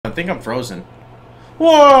I think I'm frozen.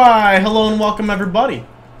 Why, hello and welcome everybody.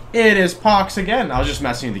 It is Pohx again. I was just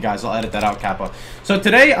messing with you guys. I'll edit that out, Kappa. So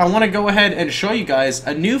today I want to go ahead and show you guys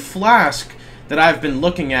a new flask that I've been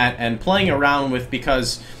looking at and playing around with,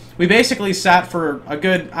 because we basically sat for a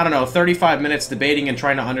good, I don't know, 35 minutes debating and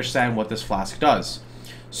trying to understand what this flask does.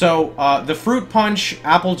 So, the Fruit Punch,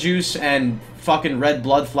 Apple Juice, and fucking Red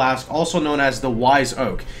Blood Flask, also known as the Wise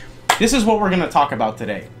Oak. This is what we're going to talk about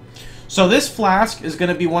today. So this flask is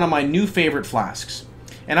going to be one of my new favorite flasks.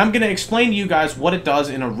 And I'm going to explain to you guys what it does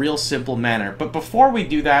in a real simple manner. But before we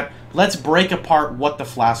do that, let's break apart what the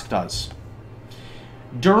flask does.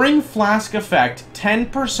 During flask effect,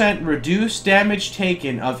 10% reduced damage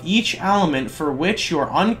taken of each element for which your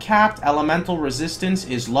uncapped elemental resistance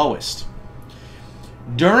is lowest.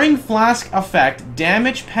 During flask effect,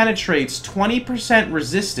 damage penetrates 20%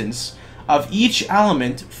 resistance of each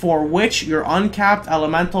element for which your uncapped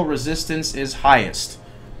elemental resistance is highest.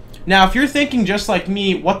 Now, if you're thinking just like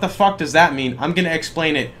me, what the fuck does that mean? I'm going to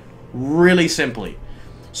explain it really simply.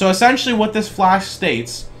 So essentially what this flask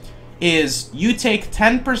states is you take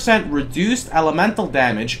 10% reduced elemental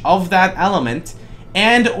damage of that element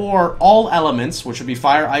and or all elements, which would be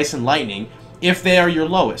fire, ice, and lightning, if they are your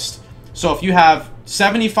lowest. So if you have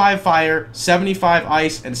 75 fire, 75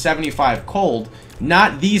 ice, and 75 cold,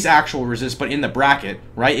 not these actual resists, but in the bracket,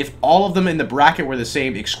 right? If all of them in the bracket were the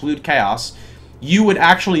same, exclude chaos, you would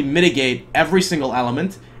actually mitigate every single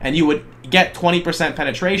element, and you would get 20%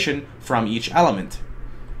 penetration from each element.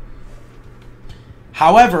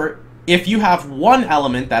 However, if you have one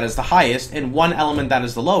element that is the highest and one element that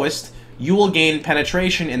is the lowest, you will gain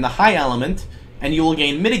penetration in the high element, and you will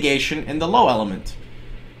gain mitigation in the low element.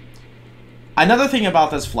 Another thing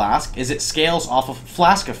about this flask is it scales off of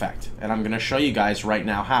flask effect, and I'm going to show you guys right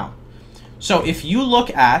now how. So if you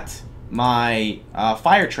look at my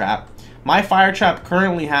fire trap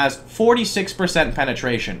currently has 46%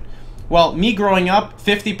 penetration. Well, me growing up,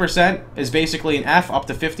 50% is basically an F up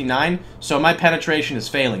to 59, so my penetration is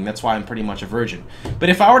failing. That's why I'm pretty much a virgin. But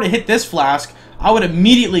if I were to hit this flask, I would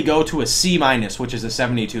immediately go to a C-, which is a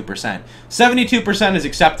 72%. 72% is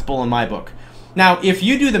acceptable in my book. Now, if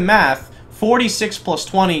you do the math, 46 plus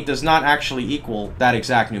 20 does not actually equal that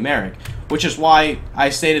exact numeric, which is why I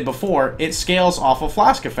stated before, it scales off of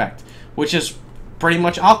flask effect, which is pretty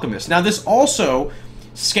much Alchemist. Now, this also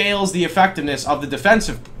scales the effectiveness of the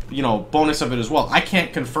defensive, bonus of it as well. I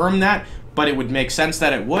can't confirm that, but it would make sense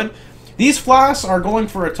that it would. These flasks are going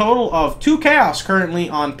for a total of 2 chaos currently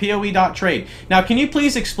on PoE.trade. Now, can you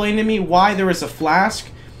please explain to me why there is a flask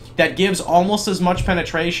that gives almost as much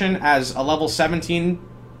penetration as a level 17?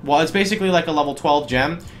 Well, it's basically like a level 12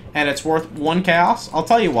 gem, and it's worth 1 chaos? I'll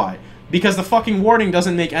tell you why. Because the fucking wording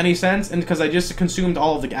doesn't make any sense, and because I just consumed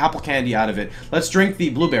all of the apple candy out of it. Let's drink the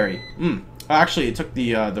blueberry. Actually, it took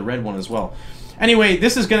the red one as well. Anyway,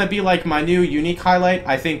 this is going to be like my new unique highlight.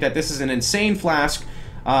 I think that this is an insane flask.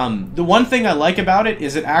 The one thing I like about it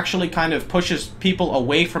is it actually kind of pushes people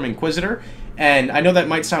away from Inquisitor. And I know that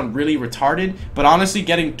might sound really retarded, but honestly,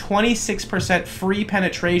 getting 26% free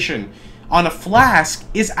penetration on a flask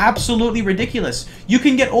is absolutely ridiculous. You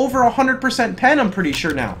can get over 100% pen, I'm pretty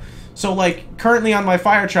sure now. So, like, currently on my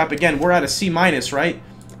fire trap, again, we're at a C-, right?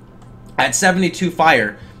 At 72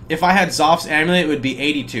 fire. If I had Zoph's Amulet, it would be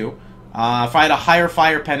 82. If I had a higher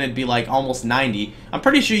fire pen, it'd be, like, almost 90. I'm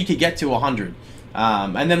pretty sure you could get to 100.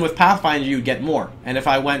 And then with Pathfinder, you'd get more. And if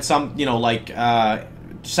I went some, like,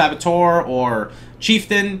 Saboteur or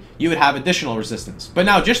Chieftain, you would have additional resistance. But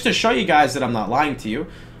now, just to show you guys that I'm not lying to you,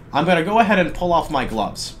 I'm going to go ahead and pull off my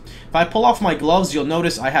gloves. If I pull off my gloves, you'll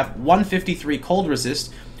notice I have 153 cold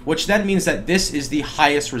resist, which then means that this is the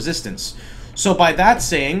highest resistance. So by that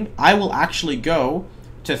saying, I will actually go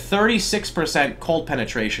to 36% cold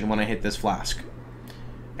penetration when I hit this flask.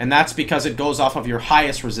 And that's because it goes off of your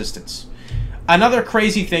highest resistance. Another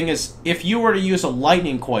crazy thing is, if you were to use a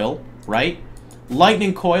lightning coil, right?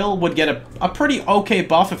 Lightning coil would get a pretty okay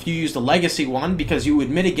buff if you used a legacy one, because you would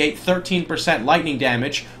mitigate 13% lightning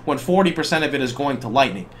damage when 40% of it is going to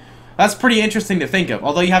lightning. That's pretty interesting to think of,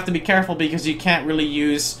 although you have to be careful because you can't really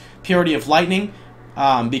use Purity of Lightning,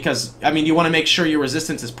 because, I mean, you want to make sure your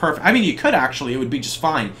resistance is perfect. I mean, you could actually, it would be just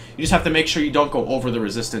fine. You just have to make sure you don't go over the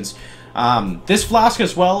resistance. This flask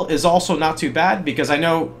as well is also not too bad, because I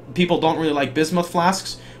know people don't really like bismuth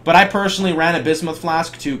flasks, but I personally ran a bismuth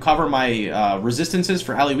flask to cover my resistances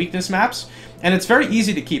for alley weakness maps, and it's very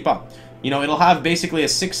easy to keep up. It'll have basically a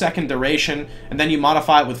 6-second duration, and then you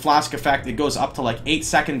modify it with flask effect. It goes up to like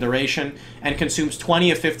 8-second duration and consumes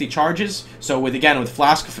 20 of 50 charges. So with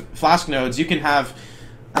flask nodes, you can have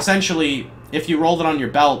essentially, if you rolled it on your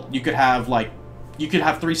belt, you could have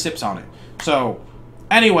 3 sips on it. So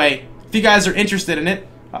Anyway, if you guys are interested in it,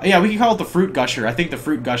 yeah, we can call it the Fruit Gusher. I think the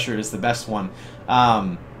Fruit Gusher is the best one.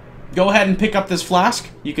 Go ahead and pick up this flask.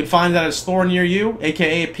 You can find that at a store near you,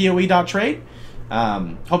 aka poe.trade.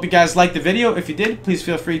 Hope you guys liked the video. If you did, please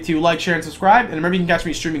feel free to like, share, and subscribe. And remember, you can catch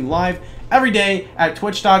me streaming live every day at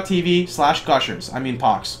twitch.tv/gushers. I mean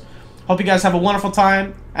Pohx. Hope you guys have a wonderful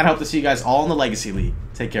time, and I hope to see you guys all in the Legacy League.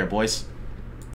 Take care, boys.